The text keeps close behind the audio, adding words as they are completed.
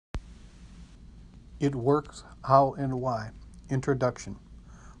It Works, How and Why. Introduction.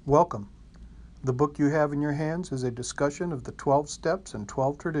 Welcome. The book you have in your hands is a discussion of the 12 steps and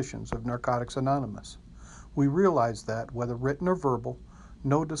 12 traditions of Narcotics Anonymous. We realize that, whether written or verbal,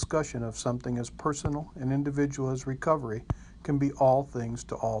 no discussion of something as personal and individual as recovery can be all things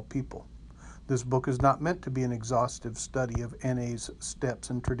to all people. This book is not meant to be an exhaustive study of NA's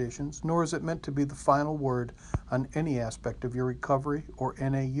steps and traditions, nor is it meant to be the final word on any aspect of your recovery or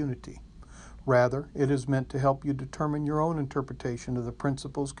NA unity. Rather, it is meant to help you determine your own interpretation of the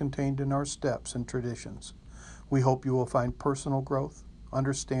principles contained in our steps and traditions. We hope you will find personal growth,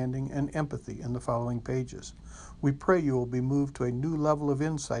 understanding, and empathy in the following pages. We pray you will be moved to a new level of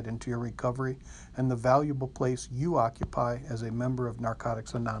insight into your recovery and the valuable place you occupy as a member of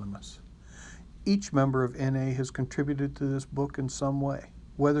Narcotics Anonymous. Each member of NA has contributed to this book in some way.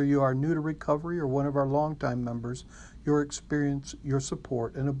 Whether you are new to recovery or one of our longtime members, your experience, your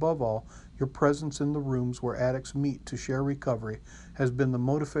support, and above all, your presence in the rooms where addicts meet to share recovery has been the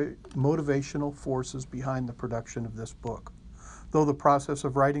motivational forces behind the production of this book. Though the process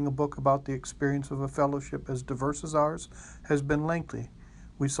of writing a book about the experience of a fellowship as diverse as ours has been lengthy,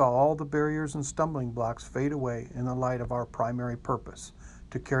 we saw all the barriers and stumbling blocks fade away in the light of our primary purpose,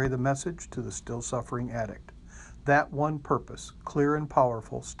 to carry the message to the still suffering addict. That one purpose, clear and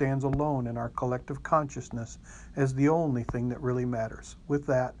powerful, stands alone in our collective consciousness as the only thing that really matters. With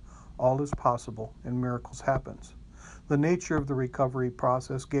that, all is possible and miracles happen. The nature of the recovery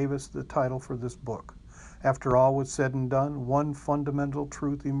process gave us the title for this book. After all was said and done, one fundamental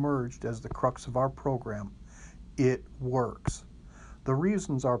truth emerged as the crux of our program. It works. The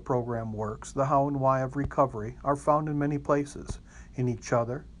reasons our program works, the how and why of recovery, are found in many places. In each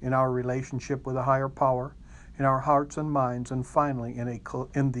other, in our relationship with a higher power, in our hearts and minds, and finally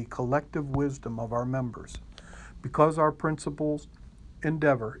in the collective wisdom of our members. Because our principal's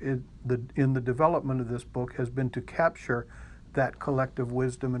endeavor in the development of this book has been to capture that collective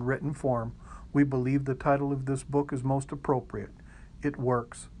wisdom in written form, we believe the title of this book is most appropriate. It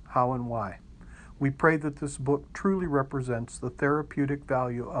Works, How and Why. We pray that this book truly represents the therapeutic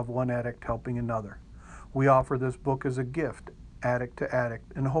value of one addict helping another. We offer this book as a gift, addict to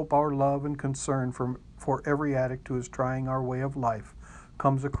addict, and hope our love and concern for every addict who is trying our way of life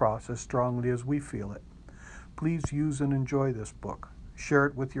comes across as strongly as we feel it. Please use and enjoy this book. Share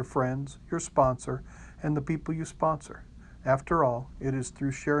it with your friends, your sponsor, and the people you sponsor. After all, it is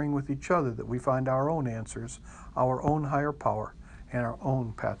through sharing with each other that we find our own answers, our own higher power, and our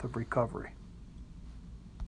own path of recovery.